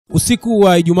Usiku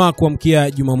wa Ijumaa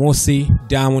kuamkia Jumamosi,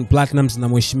 Diamond Platnumz na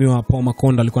Mheshimiwa Paul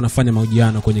Makonda walikuwa wanafanya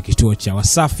mahojiano kwenye kituo cha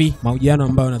Wasafi. Mahojiano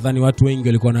ambayo nadhani watu wengi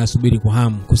walikuwa wanasubiri kwa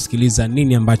hamu kusikiliza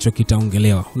nini ambacho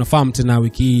kitaongelewa. Unafahamu tena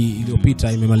wiki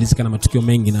iliyopita imemalizika na matukio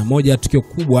mengi, na moja tukio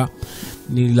kubwa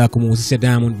ni la kumhusisha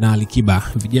Diamond na Alikiba.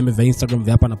 Vijembe vya Instagram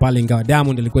vya hapa na pale, ingawa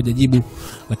Diamond alikuwa hajajibu,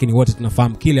 lakini wote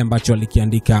tunafahamu kile ambacho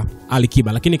alikiandika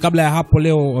Alikiba. Lakini kabla ya hapo,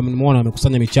 leo wamemuona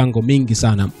wamekusanya michango mingi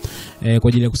sana kwa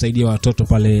ajili ya kusaidia watoto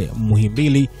pale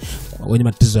Muhimbili wenye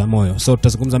matatizo ya moyo. So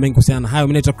tutazungumza mengi kuhusiana na hayo.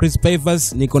 Mimi naitwa Chris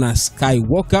Pavers, niko na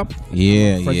Skywalker.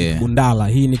 Bundala.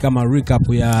 Hii ni kama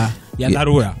recap ya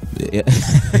dharura.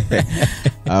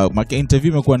 Maka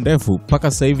interview imekuwa ndefu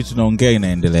mpaka sasa hivi tunaongea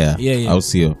inaendelea, au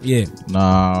sio?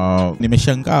 Na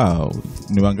nimeshangaa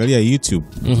nimeangalia YouTube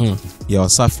ya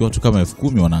Wasafi watu kama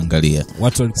 10,000 wanaangalia.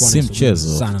 Watu walikuwa si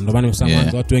mchezo sana, ndio maana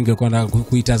nimesema watu wengi walikuwa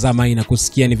kuitazama hii na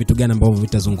kusikia ni vitu gani ambavyo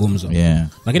vitazungumzwa.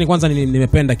 Lakini kwanza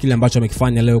nimependa kile ambacho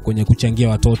amekifanya leo kwenye kuchangia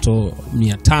watoto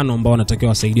 500 ambao wanatakiwa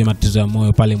wasaidie matatizo ya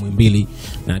moyo pale Muhimbili,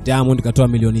 na Diamond katoa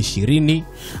milioni 20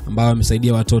 ambao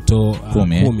wamesaidia watoto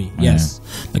 10. Yes.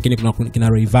 Lakini kuna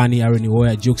Rayvanny, Aaron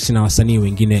Woya, Jux na wasanii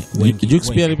wengine wengi.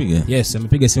 Jux pia alipiga? Yes,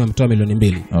 amepiga simu, ametoa milioni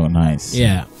 2. Oh,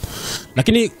 nice.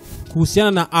 Lakini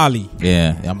kuhusiana na Ali,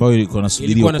 ambayo ilikuwa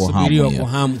nasubiriwa kwa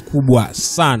hamu kubwa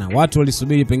sana. Watu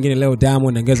walisubiri pengine leo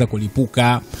Diamond angeza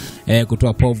kulipuka,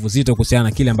 kutoa povu zito kuhusiana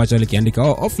na kile ambacho alikiandika.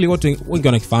 Hopefully watu wengi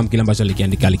wanakifahamu kile ambacho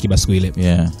alikiandika Alikiba siku ile.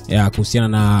 Kuhusiana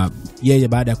na yeye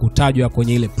baada ya kutajwa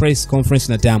kwenye ile press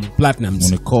conference na Diamond Platnumz.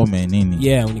 Unikome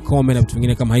nini? Unikome na vitu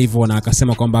vingine kama hivyo, na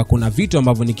akasema kwamba kuna vitu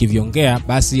ambavyo nikiviongea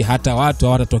basi hata watu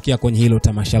hawatatokea kwenye hilo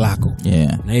tamasha lako.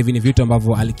 Na hivi ni vitu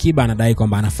ambavyo Alikiba anadai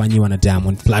kwamba anafanyiwa na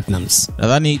Diamond Platnumz.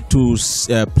 Nadhani to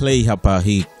play hapa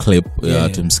hii clip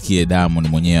tumsikie Diamond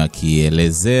mwenyewe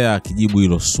akielezea, akijibu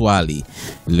hilo swali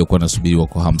lililokuwa nasubiriwa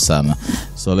kwa hamu sana.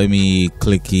 So let me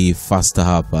click faster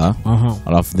hapa.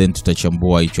 Alafu then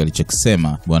tutachambua hicho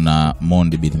alichokisema bwana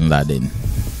Mondi bin Laden.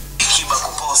 Alikiba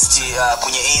kuposti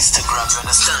kwenye Instagram, you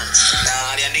understand? Na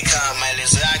aliandika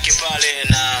maelezo yake pale,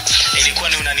 na ilikuwa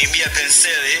ni unanibia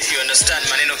penseli, you understand,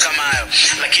 maneno kama hayo.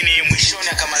 Lakini mwishoni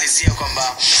akamalizia kwamba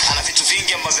ana vitu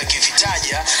vingi ambavyo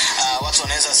akivitaja watu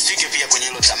wanaweza wasifike pia kwenye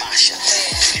hilo tamasha.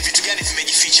 Ni vitu gani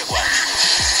vimejificha kwani?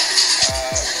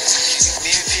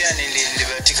 Mimi pia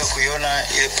nilibahatika kuiona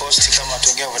ile post kama watu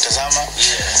wengine watazama,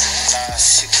 na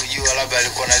sikujua labda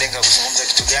alikuwa analenga kuzungumza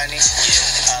kitu gani.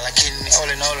 Lakini all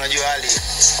in all najua Ali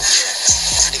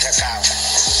nikakao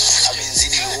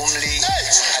amenizidi umri,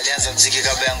 alianza muziki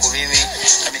kabla yangu mimi,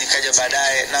 na mimi nikaja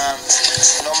baadaye. Na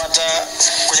no matter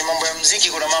kwenye mambo ya muziki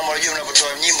kuna mambo unajua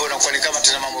unapotoa nyimbo unakuwa ni kama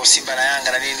tena mambo Simba na Yanga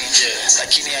na nini,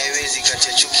 lakini haiwezi kati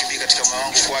ya chuki bi katika moyo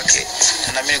wangu kwake,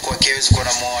 na mimi kwake haiwezi kuwa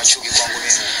na moyo wa chuki kwangu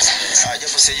mimi.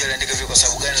 Japo sijui aliandika vile kwa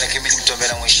sababu gani, lakini mimi ni mtu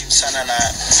ambaye namheshimu sana, na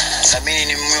mimi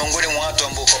ni miongoni mwa watu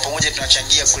ambao kwa pamoja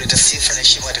tunachangia kuleta sifa na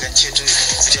heshima katika nchi yetu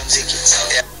kupitia muziki.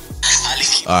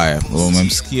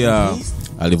 Umemsikia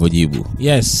alivyojibu?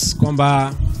 Yes,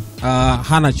 kwamba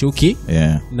hana chuki.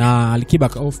 Na Alikiba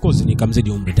of course ni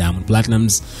kamzidi umri Diamond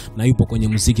Platnumz, na yupo kwenye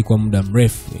muziki kwa muda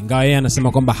mrefu, ingawa yeye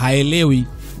anasema kwamba haelewi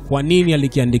kwa nini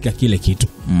alikiandika kile kitu,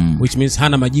 which means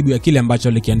hana majibu ya kile ambacho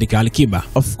alikiandika Alikiba.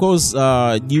 Of course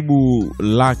jibu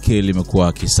lake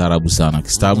limekuwa kistaarabu sana,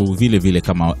 kistaarabu vile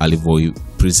kama alivyo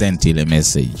present ile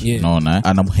message. Unaona,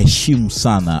 anamheshimu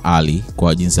sana Ali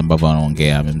kwa jinsi ambavyo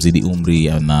anaongea. Amemzidi umri,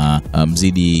 ana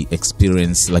mzidi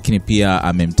experience, lakini pia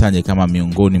amemtaja kama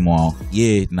miongoni mwa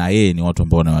yeye ni watu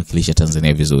ambao wanawakilisha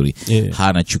Tanzania vizuri.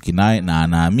 Hana chuki naye, na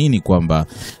anaamini kwamba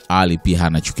Ali pia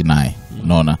hana chuki naye.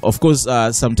 Unaona, of course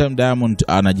sometimes Diamond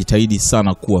anajitahidi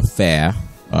sana kuwa fair,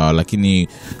 lakini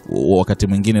wakati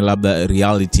mwingine labda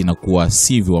reality inakuwa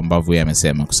sivyo ambavyo yeye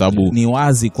amesema, kwa sababu ni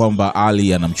wazi kwamba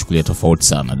Ali anamchukulia tofauti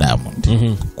sana Diamond.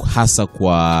 Hasa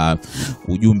kwa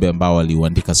ujumbe ambao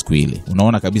aliuandika siku ile.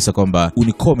 Unaona kabisa kwamba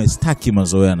unikome, sitaki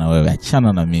mazoea na wewe,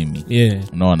 achana na mimi.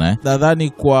 Unaona, nadhani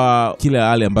kwa kile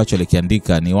Ali ambacho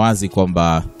alikiandika ni wazi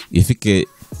kwamba ifike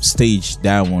stage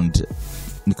Diamond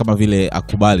ni kama vile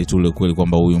akubali tu ile kweli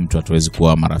kwamba huyu mtu hatuwezi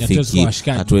kuwa marafiki,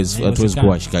 hatuwezi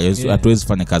kuwa washikaji, hatuwezi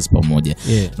fanya kazi pamoja.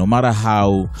 No matter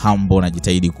how humble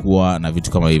anajitahidi kuwa na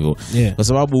vitu kama hivyo. Kwa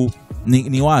sababu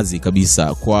ni wazi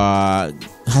kabisa kwa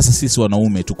hasa sisi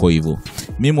wanaume tuko hivyo.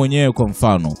 Mimi mwenyewe kwa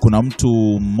mfano, kuna mtu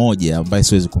mmoja ambaye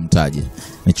siwezi kumtaja,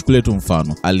 nichukulie tu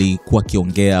mfano, alikuwa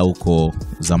akiongea huko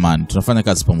zamani, tunafanya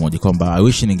kazi pamoja, kwamba I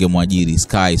wish ningemwajiri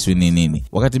Sky sio nini,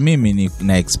 wakati mimi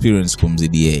na experience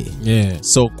kumzidi yeye.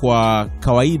 So kwa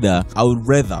kawaida I would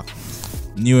rather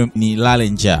ni lale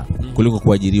njaa kuliko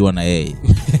kuajiriwa na yeye.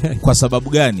 Kwa sababu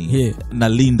gani?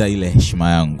 Nalinda ile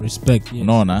heshima yangu. Respect,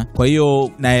 unaona? Kwa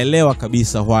hiyo naelewa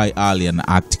kabisa why Ali ana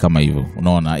act kama hivyo.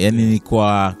 Unaona? Yani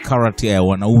kwa character ya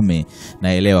wanaume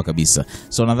naelewa kabisa.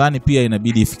 So nadhani pia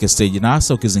inabidi ifike stage, na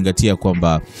hasa ukizingatia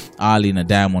kwamba Ali na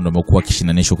Diamond wamekuwa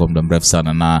kishindanishwa kwa muda mrefu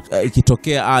sana, na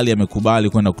ikitokea Ali amekubali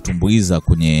kwenda kutumbuiza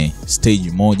kwenye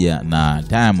stage moja na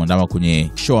Diamond ama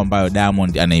kwenye show ambayo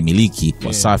Diamond anaimiliki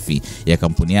Wasafi ya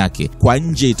kampuni yake, kwa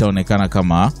nje itaonekana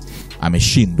kama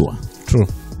ameshindwa. True.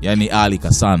 Yani Ali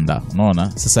kasanda,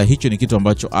 unaona? Sasa hicho ni kitu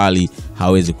ambacho Ali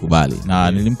hawezi kubali.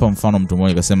 Na nilimpa mfano mtu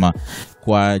mmoja akasema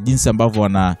kwa jinsi ambavyo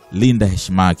analinda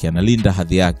heshima yake, analinda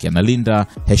hadhi yake, analinda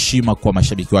heshima kwa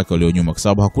mashabiki wake walio nyuma, kwa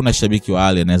sababu hakuna shabiki wa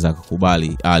Ali anaweza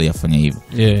akakubali Ali afanye hivyo.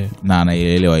 Na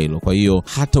anaelewa hilo. Kwa hiyo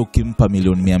hata ukimpa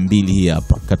milioni 200 hii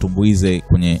hapa katumbuize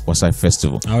kwenye Wasafi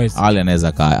Festival, Ali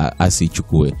anaweza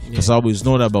asichukue. Kwa sababu it's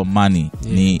not about money,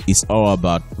 it's all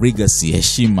about legacy,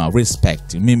 heshima,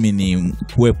 respect. Mimi ni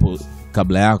kuwepo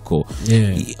kabla yako.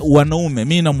 Wanaume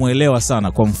mimi namuelewa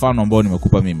sana, kwa mfano ambao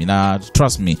nimekupa mimi, na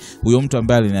trust me, huyo mtu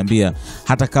ambaye aliniambia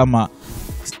hata kama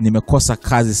nimekosa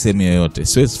kazi sehemu yoyote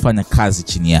siwezi fanya kazi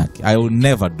chini yake, I will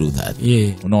never do that.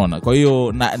 Unaona? Kwa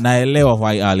hiyo naelewa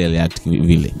why Ali aliact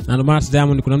vile. Na ndio maana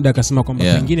Diamond kuna muda akasema kwamba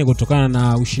pengine kutokana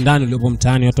na ushindani uliopo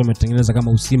mtaani watu wametengeneza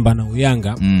kama Usimba na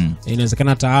Uyanga, inawezekana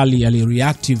hata Ali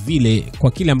alireact vile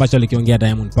kwa kile ambacho alikiongea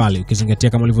Diamond pale, ukizingatia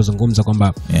kama ulivyozungumza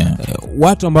kwamba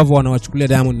watu ambao wanawachukulia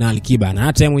Diamond na Alikiba, na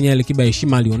hata yeye mwenyewe Alikiba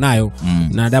heshima alionayo,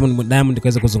 na Diamond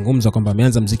kaweza kuzungumza kwamba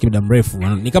ameanza muziki muda mrefu,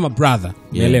 ni kama brother,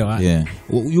 unaelewa?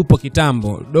 Yupo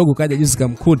kitambo, dogo kaja juzi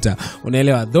kamkuta,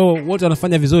 unaelewa? Though wote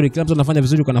wanafanya vizuri, kila mtu anafanya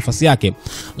vizuri kwa nafasi yake,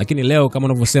 lakini leo kama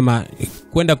unavyosema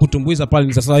kwenda kutumbuiza pale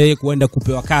ni sasa yeye kuenda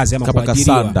kupewa kazi ama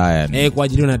kuajiriwa,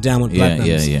 kuajiriwa na Diamond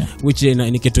Platnumz, which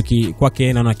ni kitu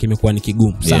kwake naona kimekuwa ni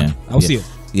kigumu sana, au sio?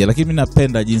 Lakini mimi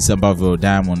napenda jinsi ambavyo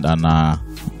Diamond ana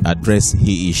address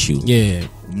hii issue.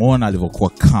 Muona alivyokuwa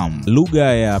calm,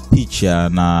 lugha ya picha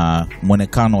na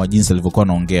muonekano wa jinsi alivyokuwa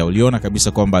anaongea, uliona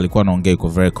kabisa kwamba alikuwa anaongea iko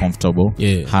very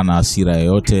comfortable, hana hasira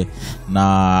yoyote,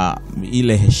 na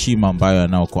ile heshima ambayo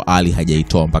anao kwa Ali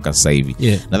hajaitoa mpaka sasa hivi.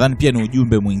 Nadhani pia ni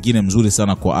ujumbe mwingine mzuri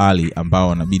sana kwa Ali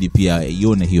ambao anabidi pia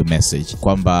ione hiyo message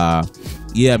kwamba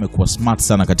amekuwa smart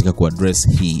sana katika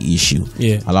kuaddress hii issue.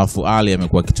 Alafu Ali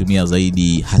amekuwa akitumia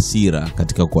zaidi hasira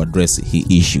katika kuaddress hii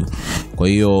issue. Kwa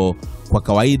hiyo kwa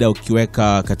kawaida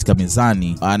ukiweka katika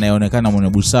mezani, anayeonekana mwenye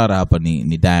busara hapa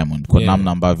ni Diamond, kwa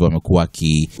namna ambavyo amekuwa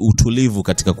utulivu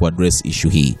katika kuaddress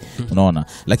issue hii. Unaona?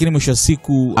 Lakini mwisho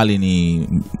siku Ali ni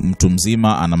mtu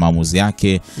mzima, ana maamuzi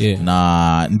yake,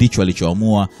 na ndicho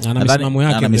alichoamua,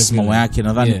 ana misimamo yake.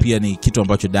 Nadhani pia ni kitu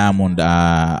ambacho Diamond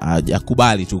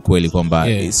akubali tu kweli kwamba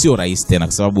sio rahisi tena,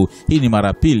 kwa sababu hii ni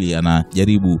mara pili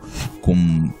anajaribu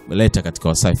kumleta katika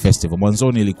Wasafi Festival.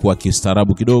 Mwanzoni ilikuwa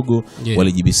kistaarabu kidogo,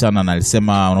 walijibisana, na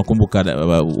alisema unakumbuka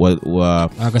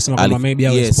akasema kama maybe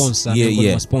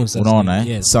our sponsor,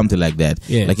 unaona something like that.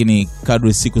 Lakini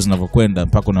kadri siku zinavyokwenda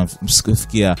mpaka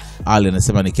unafikia Ali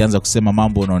anasema nikianza kusema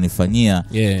mambo unaonifanyia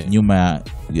nyuma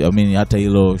ya hata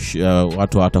hilo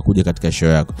watu hatakuja katika show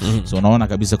yako. So unaona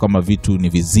kabisa kwamba vitu ni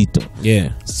vizito.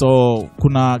 So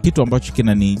kuna kitu ambacho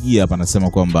kinanijia hapa, nasema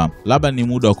kwamba labda ni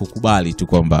muda wa kukubali tu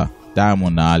kwamba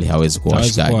Diamond na Ali hawezi kuwa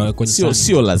washikaji.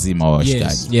 Sio lazima wa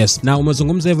washikaji. Na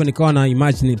umezungumza hivyo nikawa na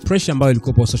imagine pressure ambayo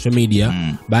ilikuwa kwa social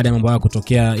media baada ya mambo hayo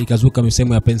kutokea, ikazuka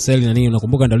misemo ya penseli na nini,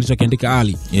 unakumbuka ndio alichokiandika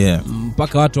Ali.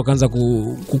 Mpaka watu wakaanza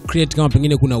ku create kama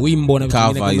pengine kuna wimbo na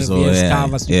vingine kama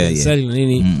covers penseli na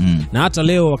nini. Na hata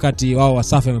leo wakati wao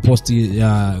Wasafi wameposti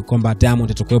kwamba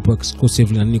Diamond atakuwepo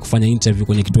exclusively na nini kufanya interview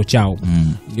kwenye kituo chao,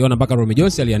 niliona mpaka Rolls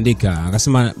Royce aliandika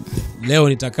akasema leo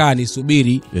nitakaa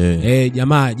nisubiri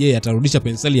jamaa atarudisha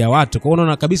penseli ya watu. Kwa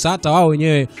unaona kabisa hata wao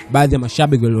wenyewe baadhi ya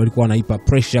mashabiki walikuwa wanaipa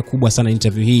pressure kubwa sana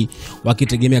interview hii,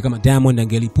 wakitegemea kama Diamond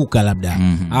angelipuka labda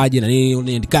aje na nini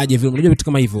unaandikaje vile, unajua vitu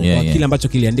kama hivyo. Kwa kile ambacho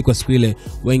kiliandikwa siku ile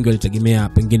wengi walitegemea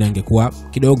pengine angekuwa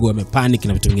kidogo amepanic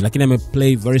na vitu vingine, lakini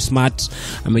ameplay very smart,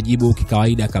 amejibu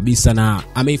kikawaida kabisa, na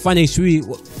ameifanya issue hii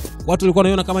watu walikuwa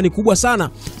wanaona kama ni kubwa sana,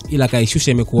 ila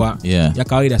kaishusha imekuwa ya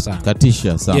kawaida sana,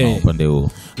 katisha sana upande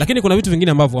huo. Lakini kuna vitu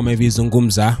vingine ambavyo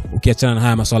wamevizungumza ukiachana na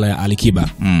haya masuala ya Alikiba.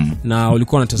 Na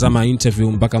ulikuwa unatazama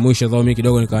interview mpaka mwisho, though mimi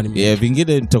kidogo nikawa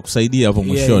vingine nitakusaidia hapo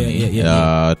mwishoni.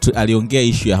 Aliongea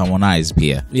issue ya Harmonize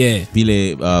pia.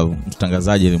 Vile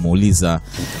mtangazaji alimuuliza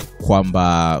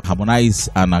kwamba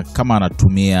Harmonize kama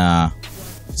anatumia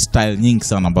style nyingi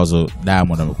sana ambazo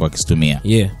Diamond amekuwa akizitumia.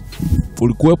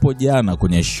 Ulikuwepo jana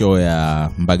kwenye show ya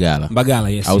Mbagala,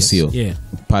 yes, au sio?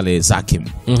 Pale Zakim.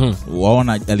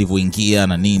 Waona alivyoingia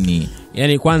na nini,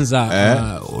 Yani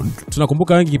kwanza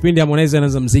tunakumbuka wengi kipindi Harmonize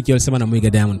anaanza muziki walisema na mwiga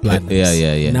Diamond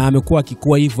Platnumz. Na amekuwa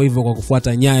akikua hivyo hivyo kwa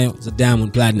kufuata nyayo za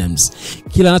Diamond Platnumz.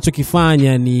 Kila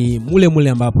anachokifanya ni mule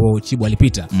ambapo Chibu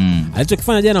alipita.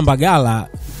 Alichokifanya jana Mbagala,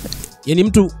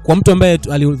 yani kwa mtu ambaye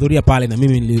alihudhuria pale na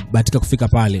mimi nilibahatika kufika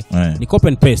pale, ni copy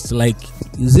and paste, like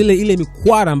ile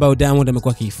mikwara ambayo Diamond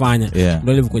amekuwa akiifanya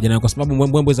ndio ilivyokuja nayo, kwa sababu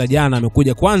mbwembwe za jana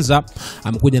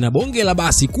amekuja na bonge la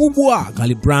basi kubwa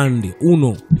kali brand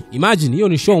Uno. Imagine hiyo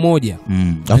ni show moja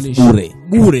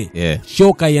bure.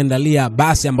 Show kaiandalia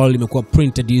basi ambalo limekuwa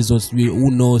printed hizo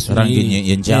Uno rangi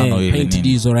ya njano ile nini,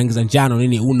 hizo rangi za njano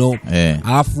nini Uno,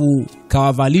 alafu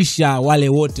kawavalisha wale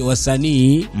wote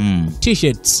wasanii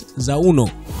t-shirts za Uno.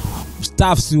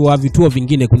 Staffs wa vituo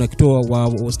vingine, kuna kituo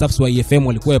wa staffs wa EFM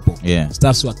walikuwepo,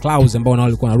 staffs wa Clouds ambao nao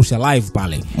walikuwa narusha live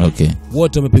pale.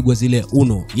 Wote wamepigwa zile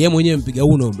Uno. Yeye mwenyewe mpiga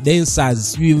Uno,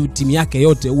 dancers, timu yake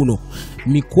yote Uno,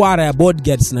 mikwara ya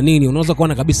bodyguards na nini. Unaweza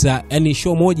kuona kabisa yani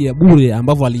show moja ya bure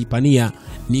ambavyo aliipania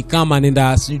ni kama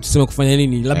nenda tuseme kufanya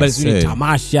nini, labda ni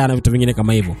tamasha na vitu vingine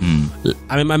kama hivyo.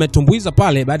 Ametumbuiza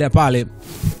pale. Baada ya pale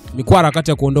mikwara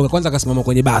wakati ya kuondoka kwanza akasimama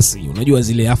kwenye basi, unajua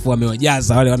zile, afu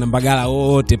amewajaza wale wana Mbagala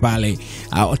wote pale,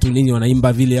 watu nini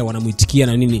wanaimba vile wanamuitikia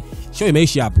na nini. Show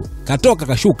imeisha hapo, katoka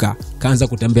kashuka kaanza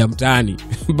kutembea mtaani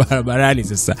barabarani.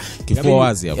 Sasa kifua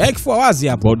wazi hapo, kifua wazi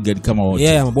hapo, bodyguard kama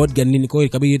wote, bodyguard nini. Kwa hiyo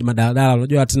ikabidi madadala,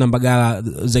 unajua tena Mbagala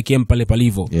za KM pale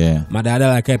palivo,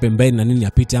 madadala yakae pembeni na nini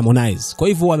apite Harmonize. Kwa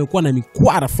hivyo wamekuwa na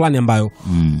mikwara fulani ambayo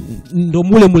ndo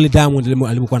mule Diamond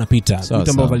alikuwa anapita,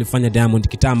 vitu ambavyo alifanya Diamond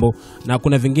kitambo na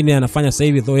kuna vingine anafanya sasa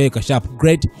hivi, though yeye kasha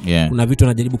upgrade. Kuna vitu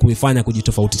anajaribu kuvifanya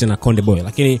kujitofautisha na Konde Boy,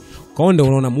 lakini Konde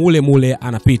unaona mule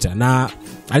anapita. Na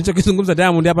alichokizungumza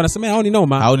Diamond hapa anasema haoni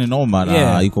noma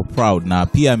na yuko proud, na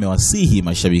pia amewasihi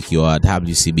mashabiki wa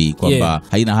WCB kwamba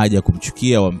haina haja ya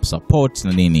kumchukia, wamsupport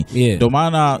na nini. Ndio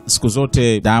maana siku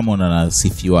zote Diamond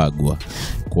anasifiwagwa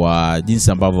kwa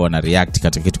jinsi ambavyo wana react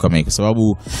katika kitu kama hiki, kwa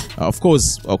sababu of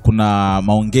course kuna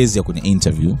maongezi ya kwenye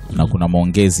interview na kuna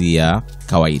maongezi ya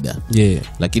kawaida,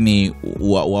 lakini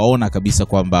waona kabisa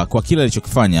kwamba kwa kila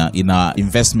alichokifanya ina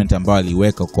investment ambayo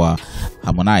aliweka kwa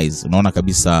Harmonize. Unaona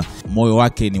kabisa moyo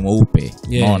wake ni mweupe.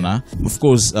 Unaona of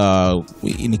course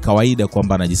ni kawaida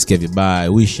kwamba anajisikia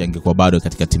vibaya, wish angekuwa bado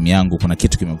katika timu yangu, kuna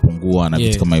kitu kimepungua na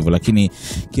vitu kama hivyo, lakini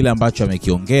kile ambacho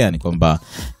amekiongea ni kwamba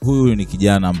huyu ni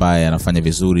kijana ambaye anafanya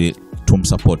vizuri,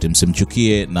 tumsupport,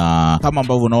 msimchukie. Na kama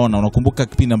ambavyo unakumbuka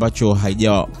kipindi ambacho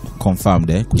haijawa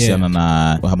confirmed kuhusiana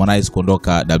na Harmonize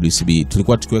kuondoka WCB,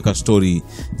 tulikuwa tukiweka story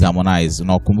za Harmonize.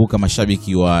 Unakumbuka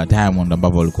mashabiki wa Diamond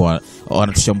ambao walikuwa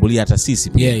wanatushambulia hata sisi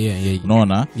pia.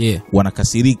 Unaona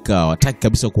wanakasirika, wataki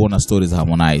kabisa kuona stories za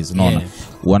Harmonize. Unaona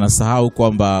wanasahau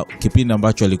kwamba kipindi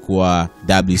ambacho alikuwa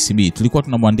WCB tulikuwa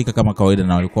tunamwandika kama kawaida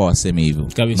na walikuwa waseme hivyo.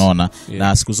 Unaona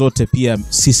na siku zote pia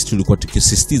sisi tulikuwa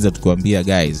tukisisitiza tukiwaambia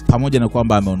guys, pamoja na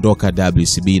kwamba ameondoka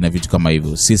WCB na vitu kama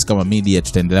hivyo, sisi kama media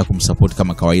tutaendelea kumsupport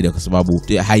kama kawaida, kwa sababu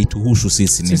haituhusu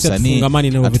sisi. Ni msanii,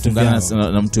 hatufungana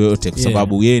na mtu yote, kwa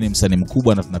sababu yeye ni msanii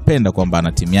mkubwa na tunapenda kwamba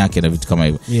ana timu yake na vitu kama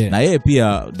hivyo. Na yeye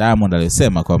pia Diamond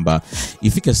alisema kwamba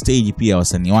ifika stage pia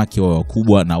wasanii wake wawe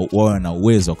wakubwa na wawe na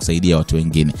uwezo wa kusaidia watu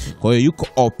wengine. Kwa hiyo yuko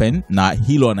open na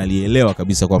hilo analielewa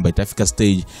kabisa kwamba itafika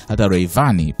stage hata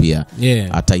Rayvanny pia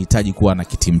atahitaji kuwa na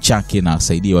kitimu chake na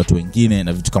asaidie watu wengine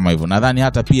na vitu kama hivyo. Nadhani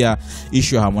hata pia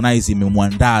issue ya Harmonize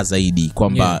imemwandaa zaidi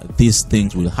kwamba these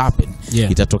things will happen.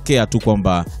 Itatokea tu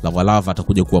kwamba Lava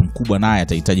atakuja kuwa mkubwa naye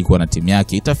atahitaji kuwa na timu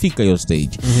yake, itafika hiyo stage.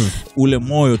 Ule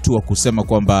moyo tu wa kusema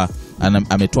kwamba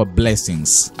ametoa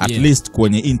blessings at least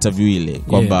kwenye interview ile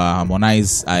kwamba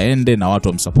Harmonize aende na watu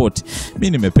wamsupport,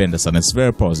 mimi nimependa sana, it's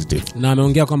very positive. Na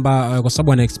ameongea kwamba kwa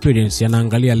sababu ana experience,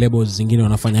 anaangalia labels zingine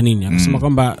wanafanya nini. Akasema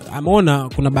kwamba ameona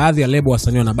kuna baadhi ya label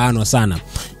wasanii wanabanwa sana,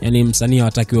 yani msanii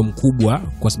hatakiwe mkubwa,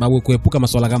 kwa sababu kuepuka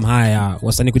masuala kama haya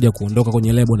wasanii kuja kuondoka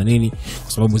kwenye label na nini,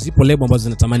 kwa sababu zipo label ambazo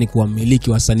zinatamani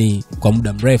kuwamiliki wasanii kwa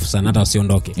muda mrefu sana hata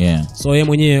wasiondoke. So yeye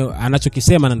mwenyewe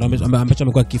anachokisema na ndio ambacho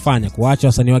amekuwa akifanya, kuacha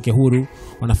wasanii wake huru,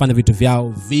 wanafanya vitu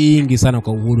vyao vingi sana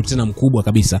kwa uhuru tena mkubwa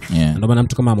kabisa. Ndio maana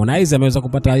mtu kama Harmonize ameweza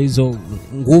kupata hizo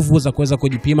nguvu za kuweza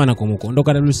kujipima na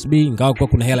kuondoka WCB, ingawa kwa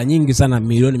kuna hela nyingi sana,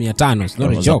 milioni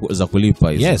 500 za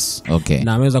kulipa hizo.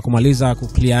 Na ameweza kumaliza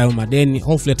kuclear hayo madeni,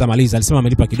 hopefully atamaliza. Alisema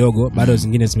amelipa kidogo, bado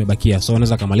zingine zimebakia, so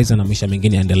anaweza kumaliza na maisha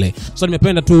mengine yaendelee. So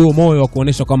nimependa tu moyo wa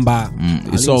kuonesha kwamba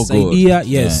alisaidia.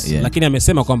 Lakini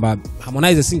amesema kwamba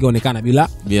Harmonize singeonekana bila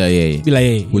yeye.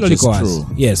 Hilo liko wazi.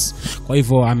 Kwa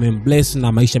hivyo amembless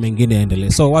na maisha mengine yaendelee.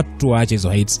 So watu waache hizo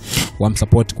hates,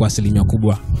 wamsupport kwa asilimia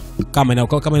kubwa. kama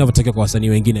inavyotakiwa kwa wasanii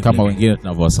wengine, kama wengine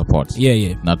tunavyo support.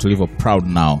 Na tulivyo proud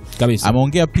now kabisa.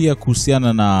 Ameongea pia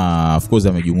kuhusiana na, of course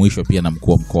amejumuishwa pia na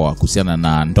mkuu wa mkoa kuhusiana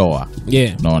na ndoa.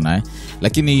 Unaona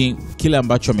lakini kile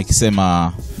ambacho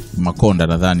amekisema Makonda,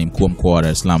 nadhani mkuu wa mkoa wa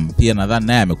Dar es Salaam pia nadhani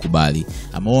naye amekubali.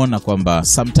 Ameona kwamba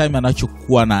sometime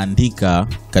anachokuwa anaandika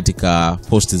katika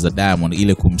posti za Diamond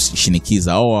ile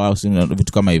kumshinikiza au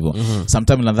vitu kama hivyo,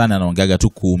 sometime nadhani anaongeaga tu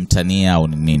kumtania au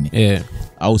nini,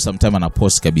 au sometime ana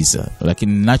post kabisa,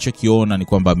 lakini ninachokiona ni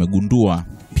kwamba amegundua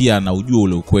pia na ujua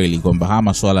ule ukweli kwamba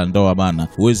hama swala ndoa bana,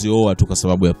 uwezi oa tu kwa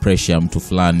sababu ya pressure ya mtu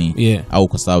fulani, au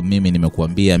kwa sababu mimi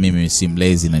nimekuambia mimi si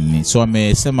mlezi na nini. So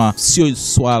amesema sio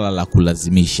swala la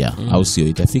kulazimisha, au sio,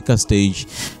 itafika stage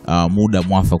muda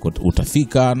mwafaka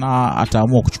utafika na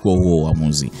ataamua kuchukua huo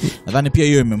uamuzi. Nadhani pia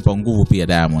hiyo imempa nguvu pia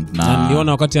Diamond, na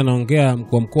niliona wakati anaongea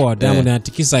mkuu wa mkoa Diamond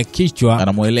anatikisa kichwa,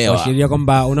 anamuelewa kuashiria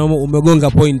kwamba umegonga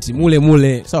point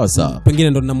mule sawa pengine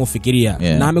ndo ninamofikiria.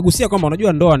 Na amegusia kwamba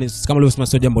unajua ndoa ni kama ulivyosema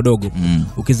sio jambo dogo.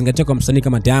 Ukizingatia kwa msanii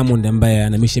kama Diamond ambaye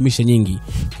ana mishemishe nyingi,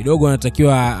 kidogo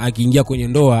anatakiwa akiingia kwenye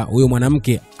ndoa huyo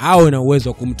mwanamke awe na uwezo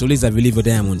wa kumtuliza vilivyo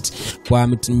Diamond kwa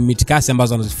mitikasi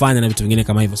ambazo anazifanya na vitu vingine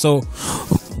kama hivyo. So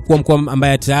kwa mkoa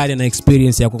ambaye tayari ana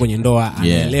experience ya kuwa kwenye ndoa,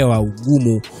 anaelewa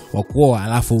ugumu wa kuoa,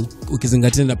 alafu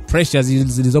ukizingatia na pressure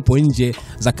zilizopo nje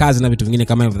za kazi na vitu vingine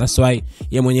kama hivyo. That's why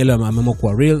yeye mwenyewe ameamua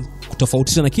kuwa real,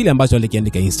 kutofautisha na kile ambacho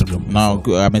alikiandika Instagram. Na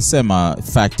amesema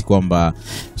fact kwamba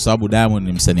sababu Diamond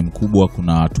ni msanii mkubwa,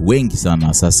 kuna watu wengi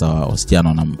sana sasa wasichana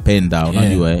wanampenda,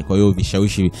 unajua kwa hiyo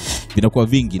vishawishi vinakuwa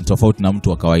vingi tofauti na mtu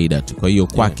wa kawaida tu. Kwa hiyo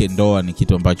kwake ndoa ni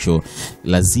kitu ambacho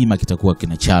lazima kitakuwa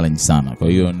kina challenge sana. Kwa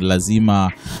hiyo ni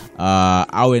lazima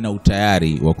awe na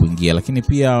utayari wa kuingia, lakini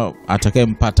pia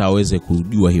atakayempata aweze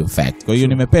kujua hiyo fact. Kwa hiyo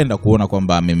nimependa kuona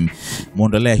kwamba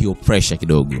amemuondolea hiyo pressure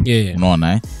kidogo.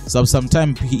 Unaona sababu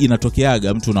sometimes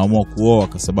inatokeaga mtu anaamua kuoa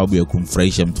kwa sababu ya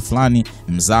kumfurahisha mtu fulani,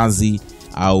 mzazi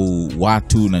au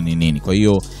watu na nini. Kwa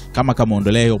hiyo kama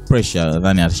ondolea hiyo pressure,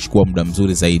 nadhani atachukua muda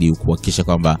mzuri zaidi kuhakikisha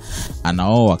kwamba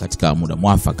anaoa katika muda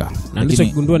mwafaka. Na ndicho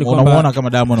kigundua ni kwamba unaona kama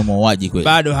Diamond muuaji kweli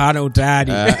bado hana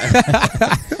utayari.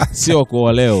 Sio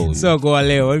kwa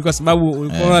leo, kwa sababu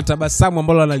ulikuwa tabasamu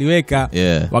ambalo analiweka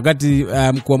wakati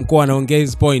mkuu wa mkoa anaongea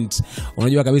his point.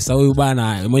 Unajua kabisa huyu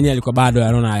bana mwenyewe alikuwa bado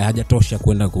anaona hajatosha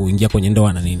kwenda kuingia kwenye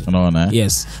ndoa na nini. Unaona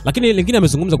Lakini lingine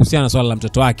amezungumza kuhusiana na swala la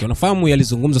mtoto wake. Unafahamu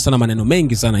yalizungumza sana maneno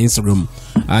mengi sana Instagram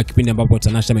kipindi ambapo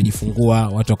Tanasha amejifungua.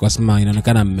 Watu wakasema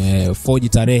inaonekana mmeforge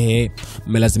tarehe,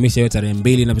 mmelazimisha hiyo tarehe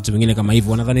 2 na vitu vingine kama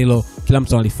hivyo. Nadhani hilo kila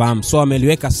mtu analifahamu. So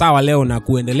ameliweka sawa leo na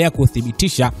kuendelea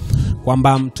kuthibitisha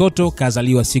kwamba mtoto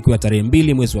kazaliwa siku ya tarehe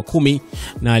 2 mwezi wa 10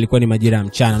 na alikuwa ni majira ya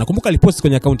mchana. Nakumbuka alipost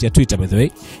kwenye account ya Twitter by the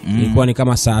way. Ilikuwa ni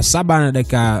kama saa 7 na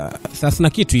dakika 30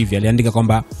 kitu hivi, aliandika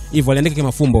kwamba hivyo, aliandika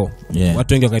kama fumbo.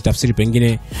 Watu wengi wakaitafsiri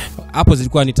pengine hapo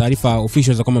zilikuwa ni taarifa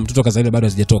official za kwamba mtoto kazaliwa bado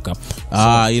hazijatoka.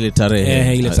 Ile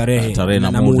tarehe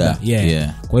na muda.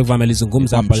 Kwa hivyo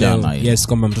amelizungumza hapa leo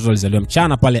kwamba mtoto alizaliwa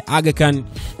mchana pale Aga Khan.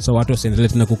 So watu wasiendelee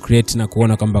tena kucreate na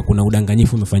kuona kwamba kuna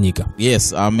udanganyifu umefanyika.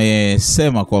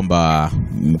 Amesema kwamba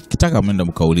kitaka mwenda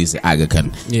mkaulize Aga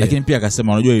Khan. Lakini pia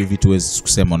akasema unajua hivi vitu huwezi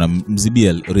kusema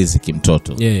unamzibia riziki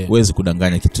mtoto. Huwezi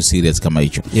kudanganya kitu serious kama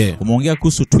hicho. Umeongea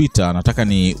kuhusu Twitter, nataka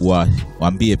ni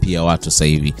waambie pia watu sasa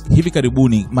hivi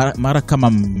karibuni mara kama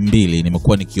 2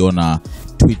 nimekuwa nikiona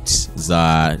tweet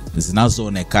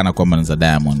zinazoonekana kwamba ni za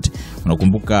Diamond.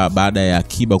 Unakumbuka baada ya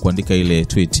Alikiba kuandika ile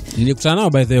tweet, nilikutana nao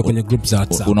by the way kwenye group za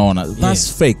WhatsApp. Unaona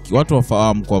that's fake. Watu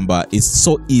wafahamu kwamba it's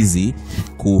so easy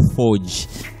kuforge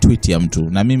tweet ya mtu,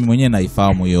 na mimi mwenyewe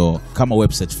naifahamu hiyo kama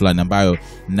website fulani ambayo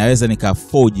naweza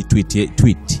nikaforge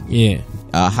tweet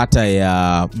hata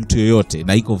ya mtu yoyote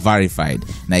na iko verified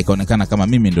na ikaonekana kama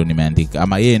mimi ndo nimeandika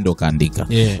ama yeye ndo kaandika.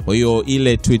 Kwa hiyo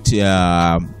ile tweet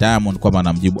ya Diamond kwamba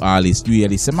anamjibu Ali Sijui,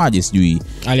 alisemaje Sijui?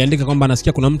 Aliandika kwamba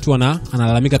anasikia kuna mtu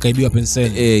analalamika kaibiwa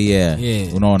penseli.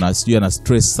 Unaona Sijui ana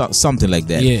stress something like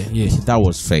that. That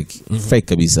was fake. Fake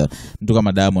kabisa. Mtu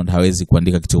kama Diamond hawezi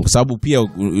kuandika kitu kwa sababu pia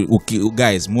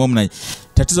guys muone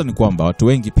tatizo ni kwamba watu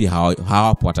wengi pia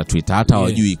hawapo hata Twitter, hata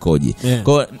hawajui ikoje.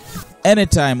 Kwa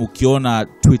anytime ukiona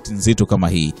tweet nzito kama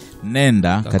hii,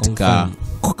 nenda katika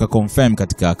confirm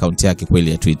katika account yake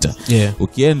kweli ya Twitter.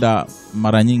 Ukienda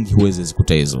mara nyingi huwezi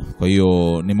zikuta hizo. Kwa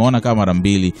hiyo nimeona kama mara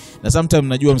 2, na sometimes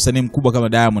najua msanii mkubwa kama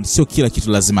Diamond sio kila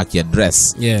kitu lazima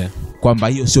kiaddress. Kwamba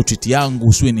hiyo sio tweet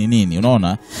yangu, sio nini,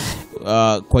 unaona?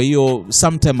 Kwa hiyo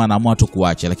sometime anaamua tu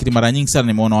kuacha, lakini mara nyingi sana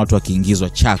nimeona watu wakiingizwa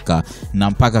chaka na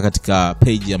mpaka katika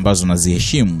page ambazo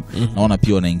naziheshimu naona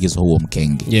pia wanaingizwa huo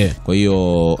mkenge. Kwa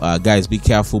hiyo guys be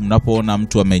careful mnapoona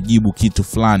mtu amejibu kitu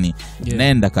fulani,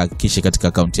 nenda kahakikisha katika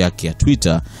account yake ya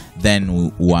Twitter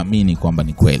then uamini kwamba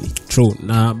ni kweli. True.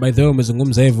 Na by the way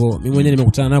umezungumza hivyo, mimi mwenyewe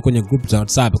nimekutana nao kwenye group za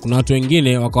WhatsApp. Kuna watu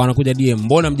wengine wakawa wanakuja DM,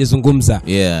 mbona mjezungumza?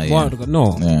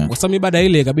 No. Kwa sababu baada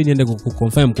ile ikabidi niende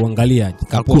kuconfirm kuangalia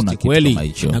kaposti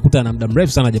kweli. Nakuta na muda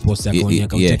mrefu sana hajaposti kwenye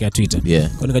account yake ya Twitter.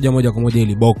 Kwa nikajua moja kwa moja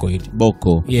ile boko hili.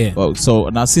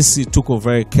 So na sisi tuko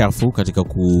very careful katika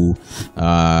kwa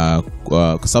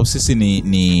sababu sisi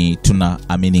ni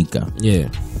tunaaminika.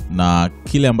 Na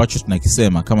kile ambacho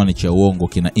tunakisema kama ni cha uongo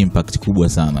kina impact kubwa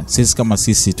sana. Sisi kama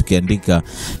sisi tukiandika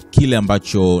kile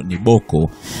ambacho ni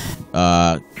boko,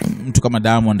 mtu kama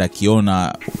Diamond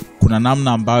akiona kuna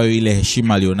namna ambayo ile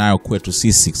heshima alionayo kwetu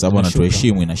sisi kwa sababu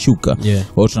anatuheshimu inashuka.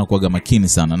 Wao tunakuwa makini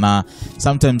sana, na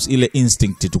sometimes ile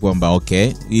instinct tu kwamba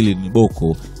okay ili ni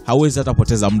boko, hawezi hata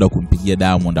poteza muda kumpigia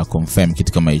Diamond a confirm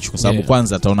kitu kama hicho, kwa sababu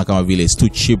kwanza ataona kama vile it's too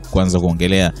cheap kwanza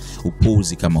kuongelea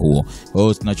upuuzi kama huo. Kwa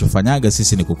hiyo tunachofanyaga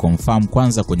sisi ni kuconfirm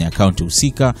kwanza kwenye account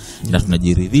husika, na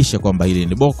tunajiridhisha kwamba hili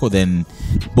ni boko, then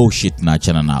bullshit na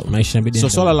achana nalo. So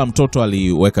swala la mtoto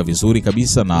aliweka vizuri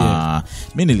kabisa, na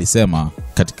mimi nilisema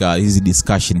katika hizi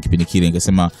discussion kipindi kile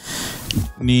nikasema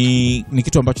ni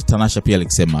kitu ambacho Tanasha pia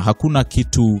alikisema, hakuna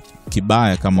kitu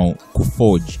kibaya kama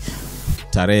kuforge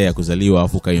tarehe ya kuzaliwa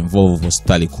afu ka involve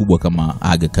hospitali kubwa kama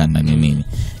Aga Khan na nini.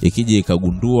 Ikija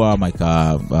ikagundua ama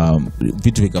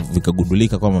vitu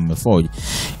vikagundulika kwamba ameforge,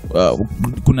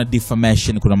 kuna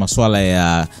defamation, kuna masuala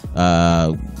ya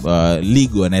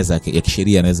legal anaweza ya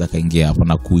kisheria anaweza kaingia hapo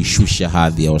na kuishusha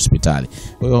hadhi ya hospitali.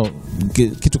 Kwa hiyo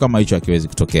kitu kama hicho hakiwezi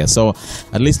kutokea. So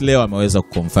at least leo ameweza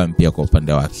kuconfirm pia kwa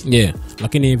upande wake.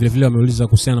 Lakini vile vile ameuliza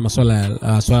kuhusiana na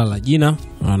swala la jina,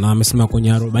 na amesema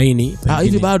kwenye 40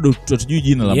 hivi bado tutujui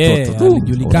jina la mtoto.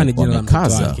 Julikane jina la mtoto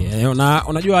wake. Na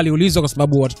unajua aliulizwa kwa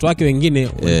sababu watoto wake wengine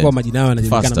walikuwa majina yao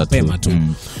yanajulikana mapema tu.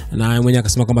 Na mwenyewe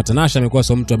akasema kwamba Tanasha amekuwa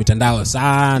sio mtu wa mitandao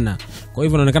sana. Kwa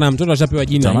hivyo inaonekana mtoto ashapewa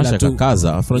jina Tanasha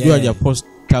kakaza. Unajua haja post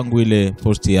tangu ile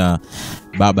post ya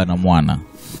baba na mwana.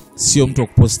 Sio mtu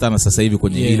kupostana sasa hivi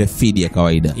kwenye ile feed ya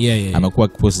kawaida. Amekuwa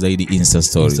akipost zaidi Insta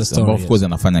stories, ambao of course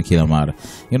anafanya kila mara.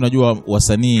 Unajua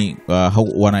wasanii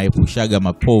wanaepushaga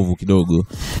mapovu kidogo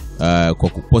kwa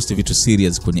kupost vitu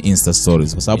serious kwenye Insta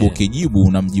stories, kwa sababu ukijibu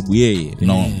unamjibu yeye,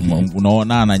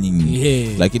 unaonana nyinyi.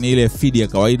 Lakini ile feed ya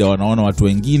kawaida wanaona watu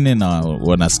wengine na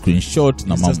wana screenshot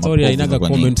na mambo story hainaga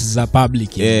comments za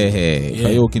public. Kwa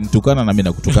hiyo ukinitukana na mimi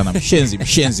nakutukana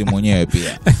mshenzi mwenyewe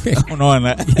pia.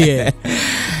 Unaona?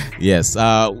 Yes,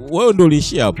 wewe ndio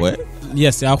ulishia hapo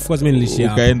Yes, of course mimi nilishia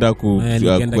hapo.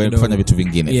 Ukaenda kufanya vitu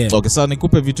vingine. Okay, sasa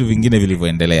nikupe vitu vingine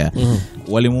vilivyoendelea.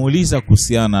 Walimuuliza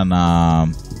kuhusiana na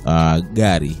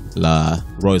gari la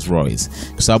Rolls Royce,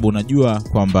 kwa sababu unajua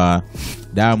kwamba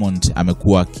Diamond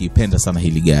amekuwa akipenda sana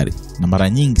hili gari na mara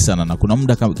nyingi sana, na kuna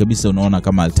muda kabisa unaona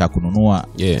kama alitaka kununua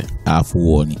afu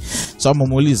uoni. So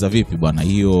amemuuliza vipi bwana,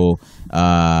 hiyo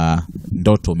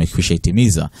ndoto umekwisha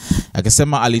itimiza?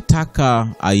 Akasema alitaka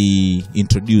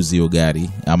introduce hiyo gari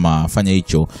ama fanya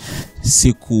hicho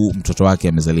siku mtoto wake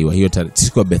amezaliwa, hiyo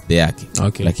siku ya birthday yake.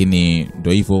 Lakini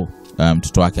ndio hivyo,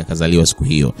 mtoto wake akazaliwa siku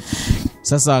hiyo.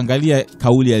 Sasa angalia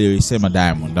kauli aliyosema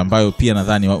Diamond, ambayo pia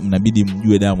nadhani mnabidi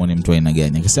mjue Diamond ni mtu aina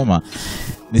gani. Akasema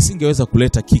nisingeweza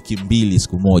kuleta kiki mbili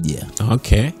siku moja.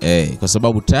 Kwa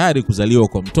sababu tayari kuzaliwa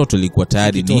kwa mtoto ilikuwa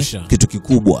tayari ni kitu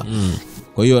kikubwa.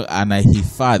 Kwa hiyo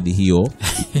anahifadhi hiyo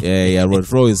ya Rolls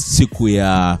Royce siku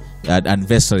ya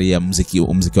anniversary ya muziki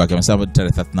wake. Amesema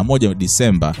tarehe 31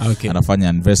 Disemba anafanya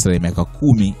anniversary ya miaka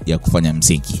 10 ya kufanya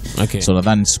muziki. So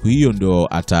nadhani siku hiyo ndio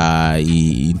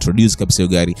introduce kabisa hiyo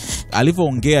gari.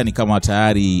 Alivyoongea ni kama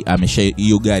tayari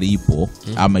hiyo gari ipo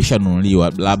ama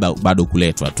ishanunuliwa, labda bado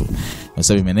kuletwa tu, kwa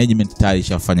sababu management tayari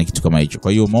ishafanya kitu kama hicho.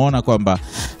 Kwa hiyo umeona kwamba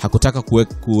hakutaka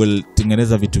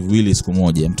kutengeneza vitu viwili siku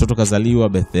moja. Mtoto kazaliwa,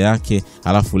 birthday yake,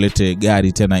 alafu lete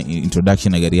gari tena,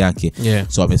 introduction ya gari yake.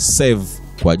 So amesave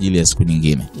kwa ajili ya siku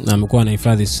nyingine, na amekuwa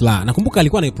anahifadhi silaha. Nakumbuka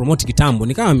alikuwa anaipromote kitambo,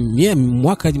 ni kama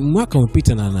mwaka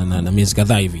umepita na miezi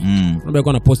kadhaa hivi.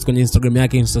 Alikuwa anapost kwenye Instagram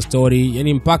yake, Insta story,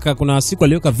 yani mpaka kuna siku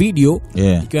aliweka video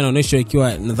ikiwa inaonyesha,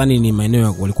 ikiwa nadhani ni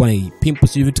maeneo walikuwa ni pimp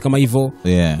si vitu kama hivyo.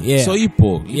 So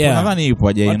ipo nadhani ipo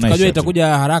hajaonyesha. Tukajua itakuja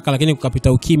haraka, lakini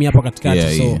kukapita ukimya hapa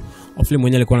katikati. So hopefully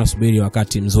mwenyewe alikuwa anasubiri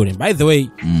wakati mzuri. By the way,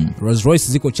 Rolls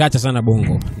Royce ziko chacha sana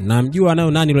Bongo. Na mjua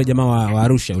nayo nani yule jamaa wa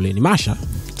Arusha yule, ni Masha.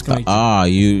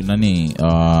 Nani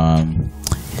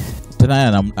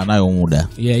naye anayo muda.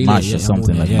 Masha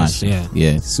something like Masha.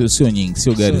 Yeah. Sio nyingi,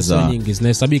 sio gari za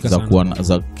zinahesabika sana.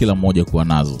 Za kila mmoja kuwa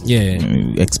nazo.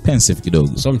 Expensive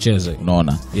kidogo. So mchezo.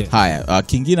 Unaona? Haya,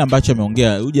 kingine ambacho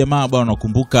ameongea huyu jamaa bwana,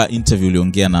 unakumbuka interview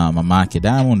uliongea na mama yake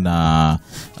Diamond na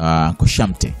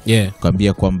Koshamte.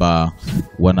 Kwambia kwamba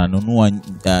wananunua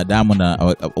Diamond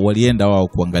walienda wao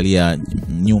kuangalia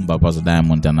nyumba ambazo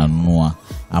Diamond ananunua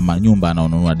ama nyumba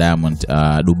anaonunua Diamond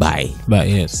Dubai.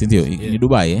 Si ndio? Ni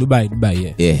Dubai.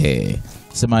 Dubai.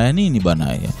 Sema ya nini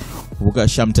bana? Kumbuka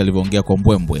Shamte alivyoongea kwa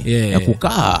mbwembwe ya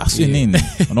kukaa sio nini.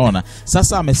 Unaona?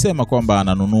 Sasa amesema kwamba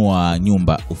ananunua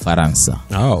nyumba Ufaransa.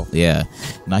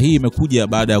 Na hii imekuja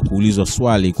baada ya kuulizwa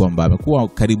swali kwamba amekuwa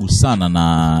karibu sana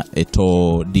na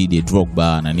Eto'o, Didier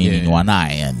Drogba na nini ni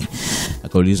wanae yani.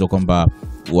 Akaulizwa kwamba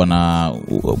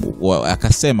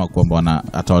akasema kwamba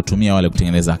atawatumia wale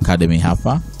kutengeneza academy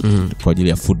hapa kwa ajili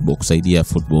ya football, kusaidia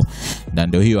football. Na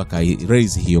ndio hiyo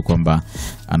raise hiyo kwamba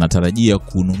anatarajia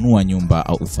kununua nyumba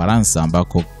au Ufaransa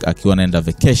ambako akiwa anaenda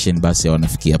vacation basi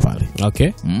wanafikia pale.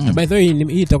 By the way,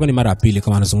 hii itakuwa ni mara ya pili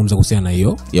kama anazungumza kuhusiana na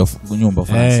hiyo ya nyumba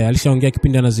Ufaransa. Alishaongea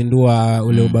kipindi anazindua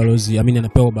ule ubalozi,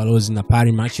 anapewa ubalozi na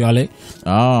Paris match wale.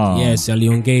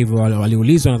 Aliongea hivyo,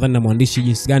 waliulizwa nadhani na mwandishi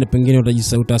jinsi gani pengine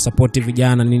utasupport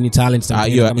vijana nini talent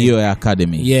hiyo ya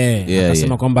academy.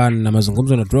 Akasema kwamba na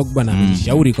mazungumzo na Drogba na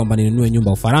alishauri kwamba ninunue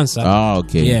nyumba Ufaransa.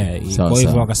 Kwa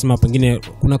hivyo akasema pengine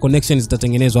kuna connections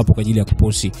zitatengenezwa hapo kwa ajili ya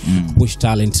push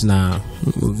talent na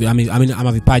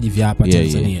ama vipaji vya hapa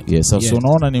Tanzania. So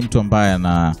unaona ni mtu ambaye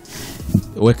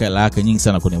weka hela yake nyingi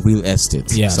sana kwenye real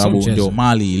estate, sababu ndio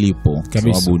mali ilipo,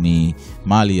 sababu ni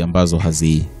mali ambazo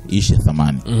haziishi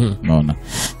thamani. Unaona?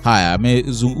 Haya,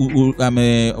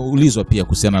 ameulizwa pia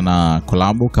kuhusiana na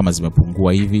collabo kama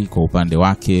zimepungua hivi kwa upande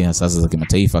wake hasa za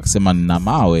kimataifa. Akasema na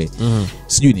mawe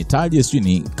sijui nitaje, sijui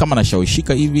ni kama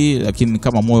nashawishika hivi, lakini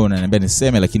kama moyo unaniambia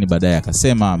niseme, lakini baadaye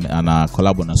akasema ana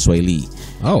collabo na Swahili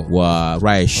wa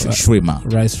Rice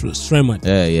Shrimmer.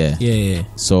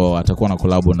 So atakuwa na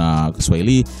collabo na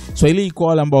Swahili kwa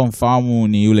wale ambao mfahamu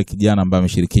ni yule kijana ambaye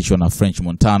ameshirikishwa na French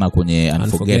Montana kwenye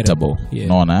Unforgettable.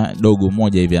 Unaona, dogo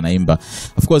mmoja hivi anaimba.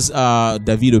 Of course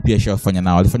Davido pia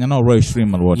alifanya nao Roy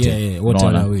Shrimmer wote.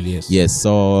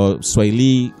 So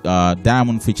Swahili,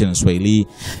 Diamond featuring Swahili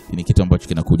ni kitu ambacho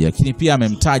kinakuja, lakini pia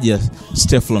amemtaja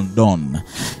Stefflon Don.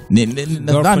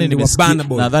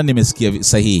 Nadhani nimesikia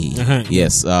sahihi.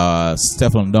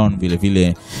 Stefflon Don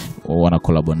vile wana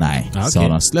collabo naye.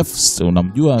 So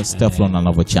unamjua Stefflon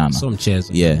anavyochana. So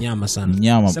mchezo. Nyama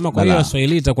sana. Sema kwa hiyo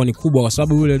Swahili itakuwa ni kubwa kwa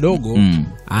sababu yule dogo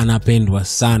anapendwa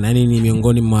sana. Yaani ni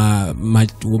miongoni mwa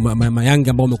mayangi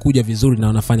ambao wamekuja vizuri na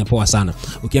wanafanya poa sana.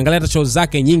 Ukiangalia hata show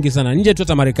zake nyingi sana nje tu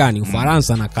hata Marekani,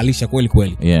 Ufaransa anakalisha kweli. So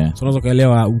unaweza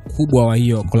kuelewa ukubwa wa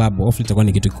hiyo collabo. Hopefully itakuwa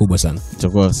ni kitu kikubwa sana.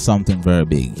 Itakuwa something very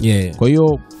big. Kwa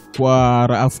hiyo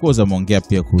of course ameongea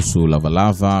pia kuhusu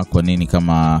Lava, kwa nini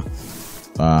kama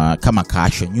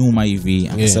kasha nyuma hivi.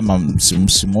 Akasema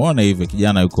msimuone hivi,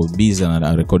 kijana yuko busy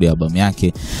na rekodi album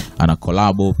yake, ana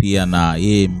collabo pia na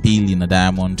yeye mbili na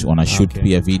Diamond, wana shoot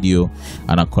pia video,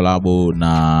 ana collabo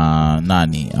na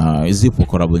nani, zipo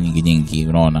collabo nyingi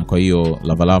unaona. Kwa hiyo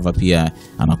Lava pia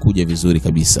anakuja vizuri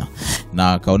kabisa,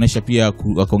 na akaonesha pia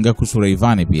akaongea kuhusu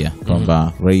Rayvanny pia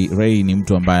kwamba Ray ni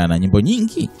mtu ambaye ana nyimbo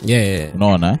nyingi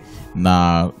unaona,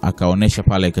 na akaonesha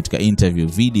pale katika interview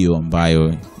video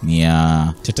ambayo ni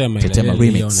ya Tetema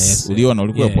remix. Uliona,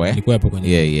 ulikuwepo Nilikuwepo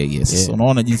kwenye.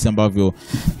 Unaona jinsi ambavyo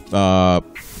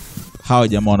hawa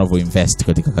jamaa wanavyoinvest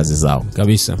katika kazi zao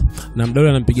kabisa. Na mdau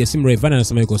anampigia simu Rayvanny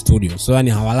anasema yuko studio. So yani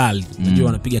hawalali, unajua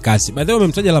wanapiga kazi. By the way,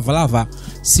 umemtaja Lava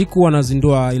siku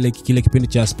wanazindua kile kipindi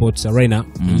cha Sports Arena.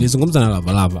 Nilizungumza na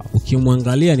Lava.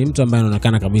 Ukimwangalia ni mtu ambaye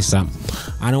anaonekana kabisa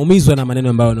anaumizwa na maneno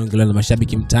ambayo yanaongelewa na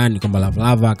mashabiki mtaani kwamba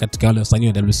Lava katika wale wasanii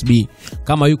wa WCB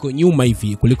kama yuko nyuma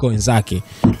hivi kuliko wenzake.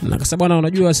 Na kwa sababu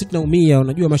unajua sisi tunaumia,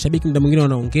 unajua mashabiki muda mwingine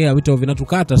wanaongea vitu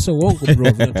vinatukata, so uongo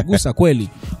bro, vinatugusa kweli.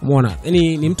 Umeona?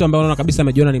 Yaani ni mtu ambaye kabisa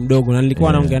amejiona ni mdogo, na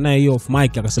nilikuwa naongea naye hiyo off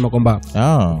mic akasema kwamba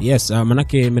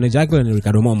manake manager yake ni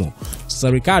Ricardo Momo. Sasa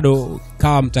Ricardo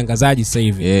kawa mtangazaji sasa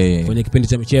hivi kwenye kipindi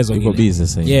cha michezo yuko busy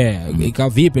sasa hivi. Ikawa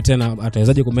vipi tena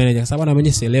atawezaje kumanage, kwa sababu na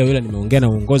mwenyewe sielewi, ila nimeongea na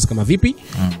uongozi kama vipi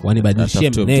wanibadilishie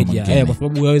manager kwa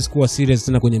sababu hawezi kuwa serious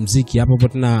tena kwenye muziki hapo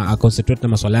tena concentrate na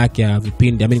masuala yake ya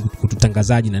vipindi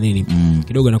kututangazaji na nini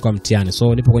kidogo inakuwa mtiani.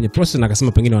 So nipo kwenye process na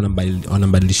akasema pengine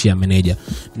wanambadilishia manager,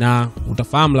 na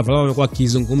utafahamu Lava amekuwa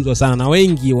akizungumzwa sana na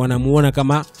wengi wanamuona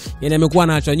kama yani amekuwa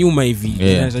anaachwa nyuma hivi.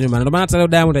 Ndio maana hata leo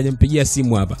Diamond hajampigia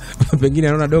simu hapa wengine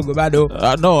anaona dogo bado.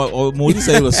 No,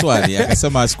 muuliza hilo swali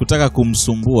akasema sikutaka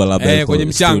kumsumbua labda kwenye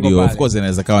mchango pale. Of course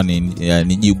inaweza kawa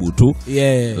ni jibu tu.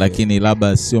 Lakini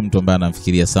labda sio mtu ambaye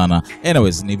anamfikiria sana.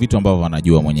 Anyways, ni vitu ambavyo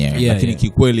anajua mwenyewe. Lakini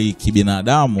kikweli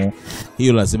kibinadamu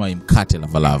hiyo lazima imkate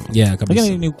Lava.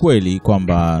 Lakini ni kweli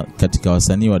kwamba katika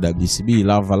wasanii wa WCB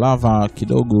Lava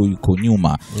kidogo yuko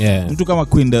nyuma. Mtu kama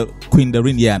Queen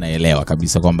Dareen yeye anaelewa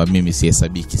kabisa kwamba mimi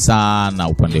sihesabiki sana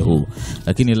upande huu.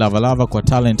 Lakini Lava kwa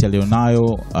talent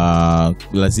alionayo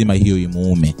lazima hiyo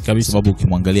imuume. Sababu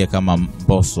ukimwangalia kama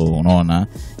Mbosso unaona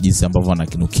jinsi ambavyo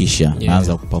anakinukisha.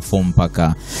 Anaanza kuperform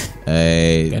mpaka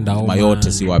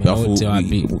mayote si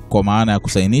wapi. Kwa maana ya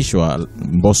kusainishwa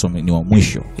Mbosso ni wa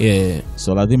mwisho.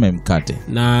 So lazima imkate.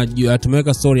 Na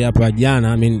tumeweka story hapa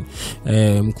jana,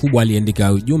 mkubwa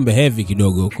aliandika ujumbe heavy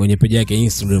kidogo kwenye page yake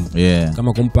Instagram.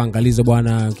 Kama kumpa angalizo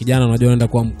bwana, kijana unajua unaenda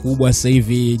kuwa mkubwa sasa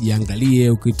hivi, jiangalie,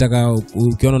 ukitaka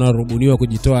ukiona unarubuniwa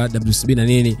kujitoa WCB na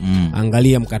nini,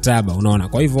 angalia mkataba, unaona.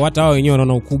 Kwa hivyo hata wao wenyewe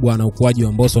wanaona ukubwa na ukuaji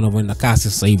wa Mbosso unavyoenda kasi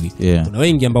sasa hivi. Kuna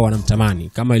wengi ambao wanamtamani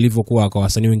kama ilivyokuwa kwa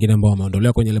wasanii wengine ambao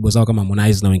wameondolewa kwenye lebo zao kama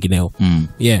Harmonize na wengineo.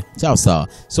 Sawa.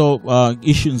 So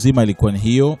issue nzima ilikuwa ni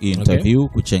hiyo interview,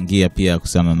 kuchangia pia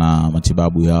kuhusiana na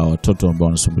matibabu ya watoto ambao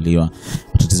wanasumbuliwa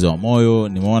matatizo ya moyo.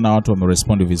 Nimeona watu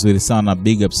wamerespond vizuri sana.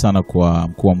 Big up sana kwa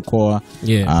mkuu wa mkoa.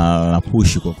 Na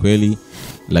push kwa kweli.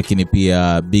 Lakini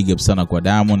pia big up sana kwa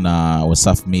Diamond na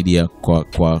Wasafi Media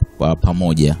kwa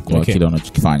pamoja kwa kile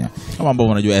wanachokifanya. Kama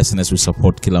ambavyo unajua SNS will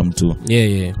support kila mtu.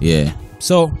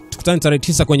 So tukutane tarehe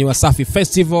 9 kwenye Wasafi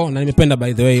Festival, na nimependa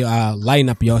by the way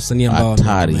lineup ya wasanii ambao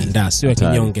wameenda, sio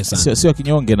kinyonge sana. Sio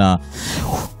kinyonge. Na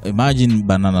imagine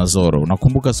Banana Zoro.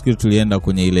 Unakumbuka siku tulienda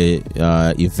kwenye ile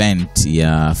event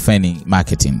ya Fanning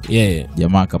Marketing.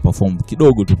 Jamaa ka perform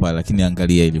kidogo tu pale, lakini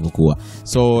angalia ilivyokuwa.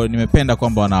 So nimependa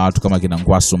kwamba wana watu kama kina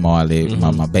Ngwasuma wale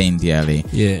mama band yale.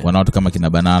 Wana watu kama kina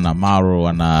Banana Maro,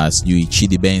 wana sijui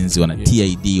Chidi Benz, wana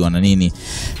TID, wana nini.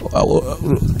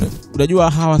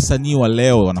 Unajua hawa wasanii wa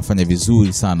leo wanafanya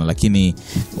vizuri sana, lakini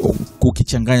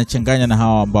kukichanganya na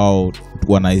hawa ambao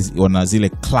wana zile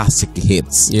classic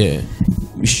hits.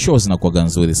 Shows zinakuwa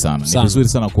nzuri sana. Ni vizuri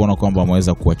sana kuona kwamba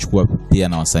wameweza kuwachukua pia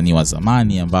na wasanii wa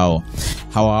zamani ambao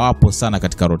hawapo sana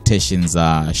katika rotation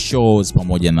za shows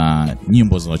pamoja na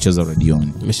nyimbo zinazochezwa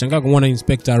radioni. Nimeshangaa kumwona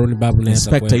Inspector Ronnie Babu na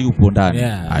Inspector yupo ndani.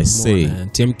 I say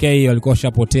TMK walikuwa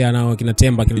washapotea nao, kina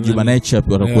Temba, kina Juba Nature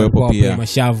watakuwepo pia,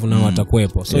 Mashavu nao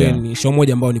watakuwepo. So ni show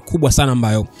moja ambayo ni kubwa sana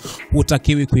ambayo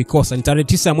hutakiwi kuikosa. Ni tarehe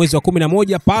 9 mwezi wa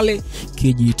 11 pale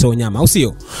Kijitonyama, au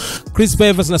sio? Chris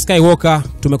Favors na Skywalker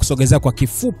tumekusogezea kwa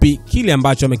kifupi kile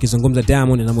ambacho amekizungumza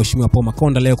Diamond na Mheshimiwa Paul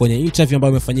Makonda leo kwenye interview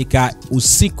ambayo imefanyika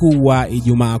usiku wa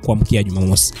Ijumaa kuamkia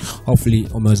Jumamosi. Hopefully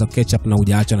umeweza catch up na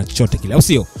hujaacha na chochote kile, au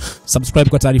sio? Subscribe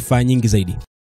kwa taarifa nyingi zaidi.